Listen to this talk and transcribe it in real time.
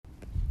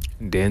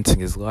Dancing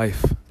is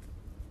life.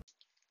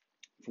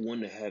 For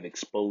one to have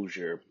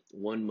exposure,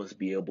 one must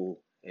be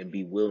able and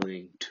be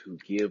willing to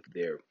give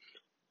their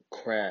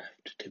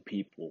craft to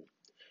people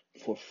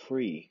for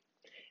free.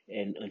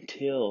 And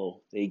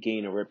until they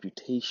gain a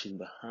reputation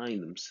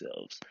behind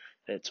themselves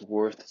that's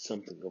worth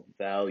something of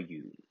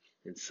value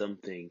and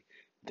something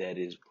that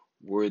is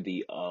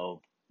worthy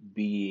of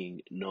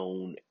being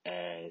known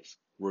as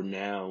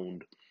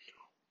renowned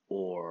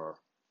or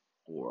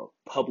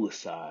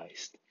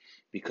publicized,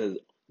 because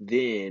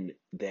then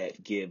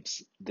that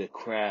gives the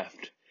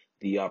craft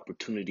the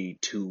opportunity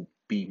to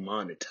be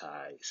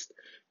monetized,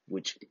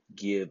 which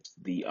gives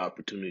the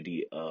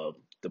opportunity of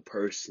the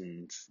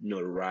person's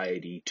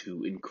notoriety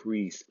to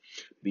increase,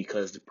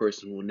 because the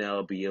person will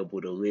now be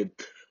able to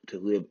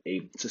live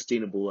a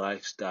sustainable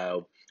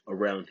lifestyle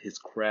around his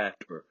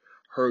craft or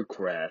her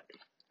craft,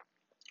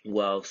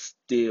 while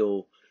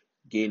still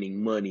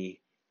gaining money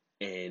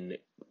and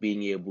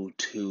being able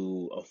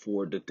to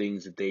afford the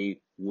things that they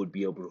would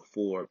be able to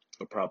afford,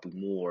 or probably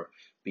more,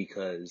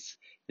 because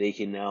they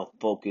can now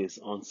focus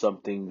on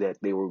something that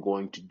they were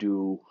going to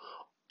do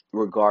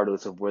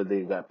regardless of whether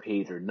they got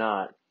paid or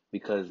not,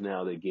 because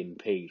now they're getting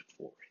paid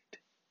for it.